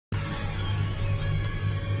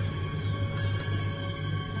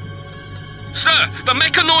Sir, the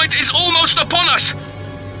Mechanoid is almost upon us!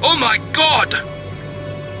 Oh my god!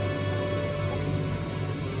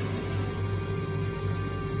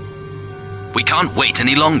 We can't wait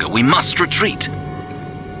any longer. We must retreat.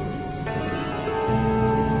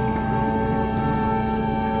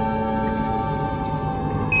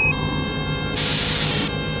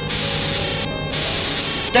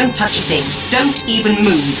 Don't touch a thing. Don't even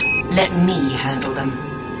move. Let me handle them.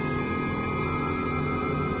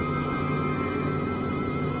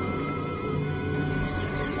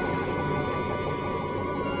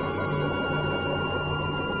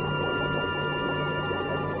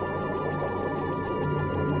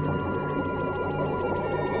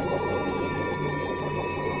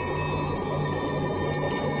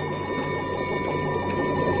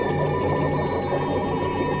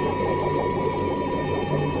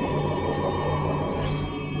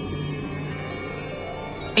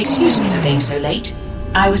 Excuse me for being so late.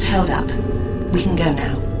 I was held up. We can go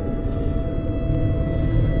now.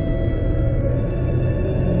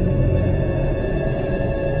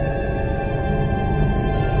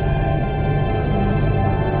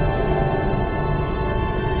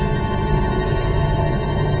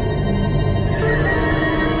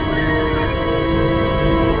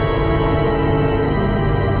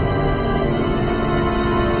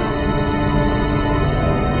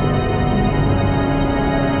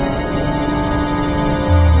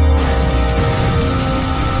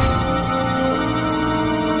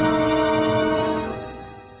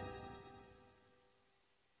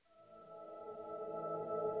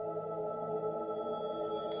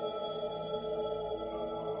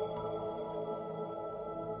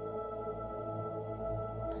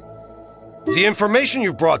 The information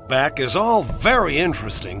you've brought back is all very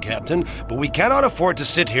interesting, Captain, but we cannot afford to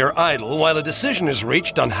sit here idle while a decision is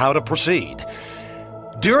reached on how to proceed.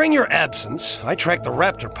 During your absence, I tracked the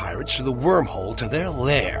Raptor pirates through the wormhole to their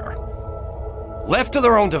lair. Left to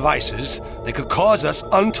their own devices, they could cause us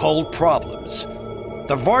untold problems.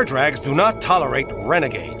 The Vardrags do not tolerate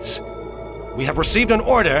renegades. We have received an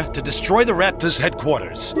order to destroy the Raptors'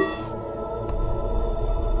 headquarters.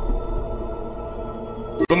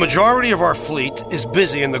 The majority of our fleet is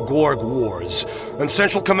busy in the Gorg Wars, and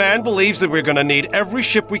Central Command believes that we're going to need every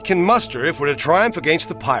ship we can muster if we're to triumph against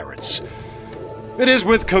the pirates. It is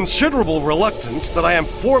with considerable reluctance that I am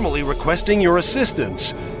formally requesting your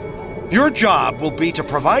assistance. Your job will be to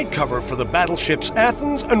provide cover for the battleships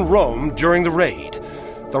Athens and Rome during the raid.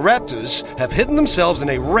 The Raptors have hidden themselves in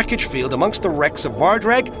a wreckage field amongst the wrecks of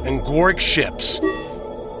Vardrag and Gorg ships.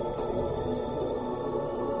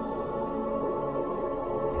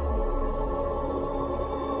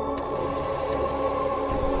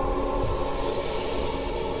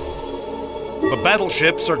 The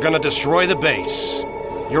battleships are gonna destroy the base.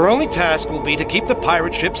 Your only task will be to keep the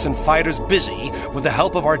pirate ships and fighters busy with the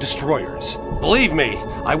help of our destroyers. Believe me,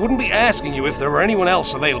 I wouldn't be asking you if there were anyone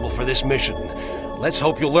else available for this mission. Let's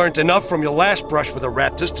hope you learned enough from your last brush with the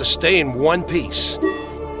Raptors to stay in one piece.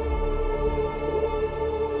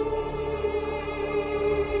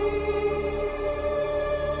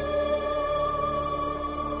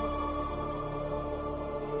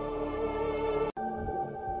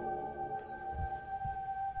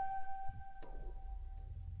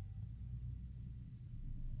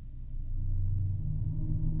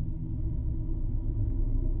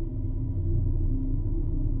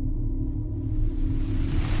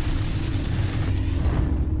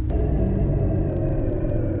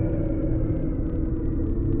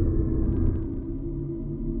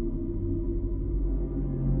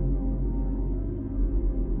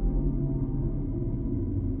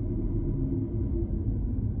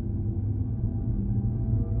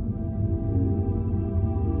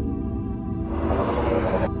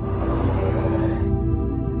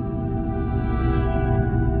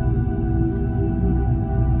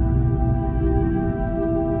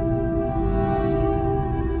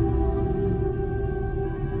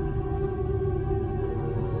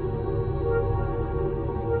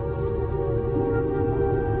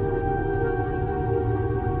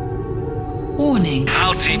 Warning.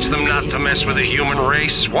 I'll teach them not to mess with the human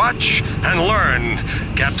race. Watch and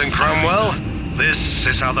learn, Captain Cromwell. This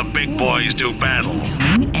is how the big boys do battle.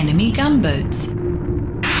 Enemy gunboats.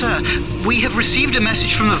 Sir, we have received a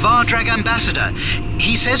message from the Vardrag ambassador.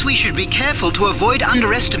 He says we should be careful to avoid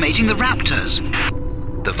underestimating the Raptors.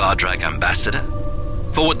 The Vardrag ambassador?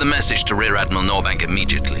 Forward the message to Rear Admiral Norbank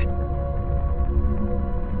immediately.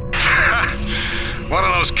 What do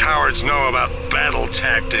those cowards know about battle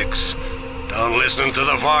tactics? Don't listen to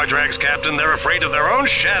the Vardrags, Captain. They're afraid of their own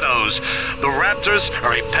shadows. The Raptors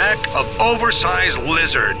are a pack of oversized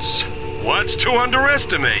lizards. What's to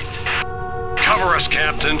underestimate? Cover us,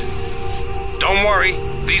 Captain. Don't worry,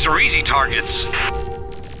 these are easy targets.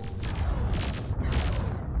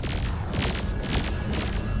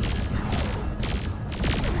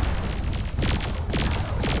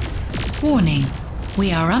 Warning,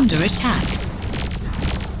 we are under attack.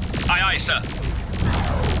 Aye, aye, sir.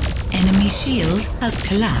 Enemy shield has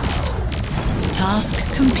collapsed.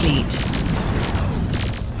 Task complete.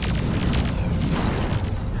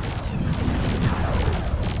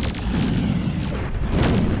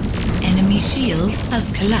 Enemy shield has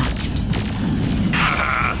collapsed.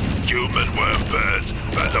 Human worm birds,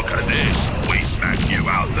 but look at this. We smack you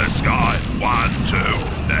out the sky. 1, 2,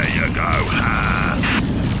 there you go.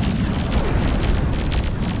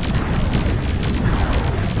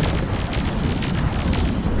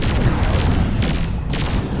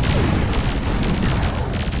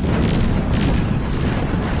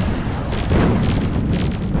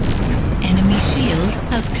 Enemy shield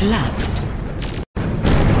has collapsed.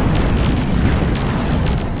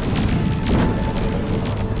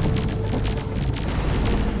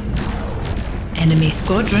 Enemy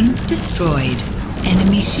squadron destroyed.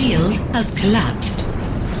 Enemy shield has collapsed.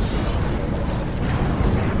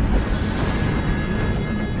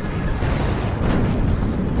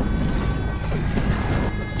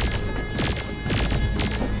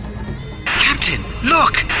 Captain,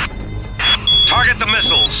 look! Target the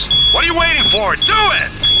missiles. What are you waiting for? Do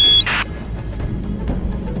it!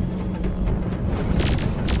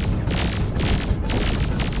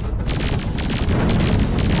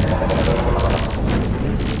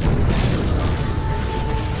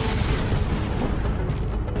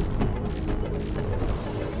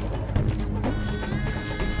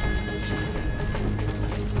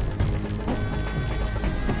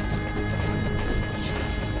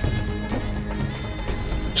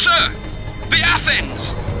 Sir! The Athens!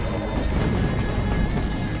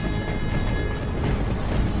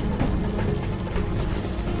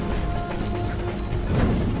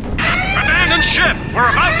 Abandon ship! We're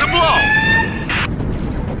about to blow!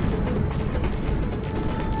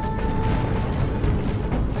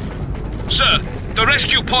 Sir, the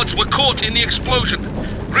rescue pods were caught in the explosion.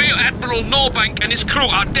 Rear Admiral Norbank and his crew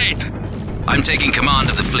are dead. I'm taking command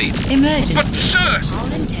of the fleet. Emergency. But, sir,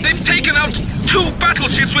 they've taken out 2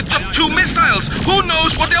 battleships with just 2 missiles. Who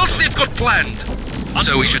knows what else they've got planned?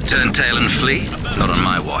 So we should turn tail and flee? Not on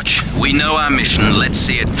my watch. We know our mission. Let's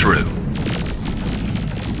see it through.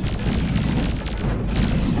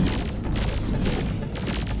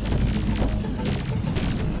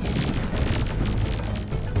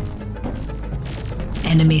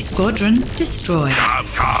 Enemy squadron destroyed.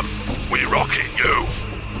 Come, we rocking you.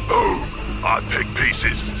 Boom, I pick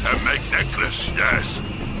pieces and make necklace, yes.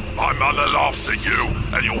 My mother laughs at you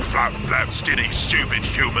and your flap, skinny, stupid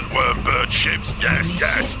human worm bird ships,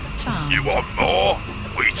 yes. You want more?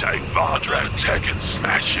 We take Vardrak tech and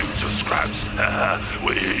smash you to scraps.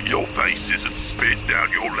 We eat your faces and spit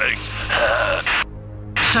down your legs.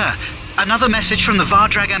 Sir, another message from the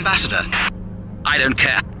Vardrak ambassador. I don't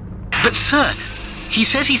care. But, sir, he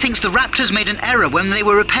says he thinks the Raptors made an error when they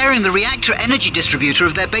were repairing the reactor energy distributor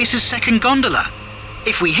of their base's second gondola.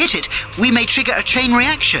 If we hit it, we may trigger a chain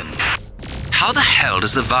reaction. How the hell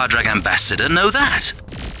does the Vardrak ambassador know that?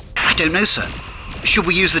 I don't know, sir. Should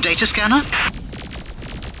we use the data scanner?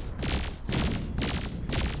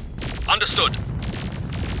 Understood.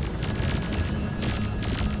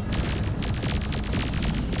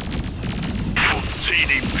 Your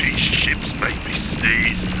teeny piece ships make me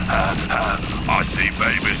sneeze. I see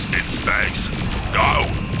babies in space. Go,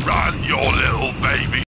 run, your little baby.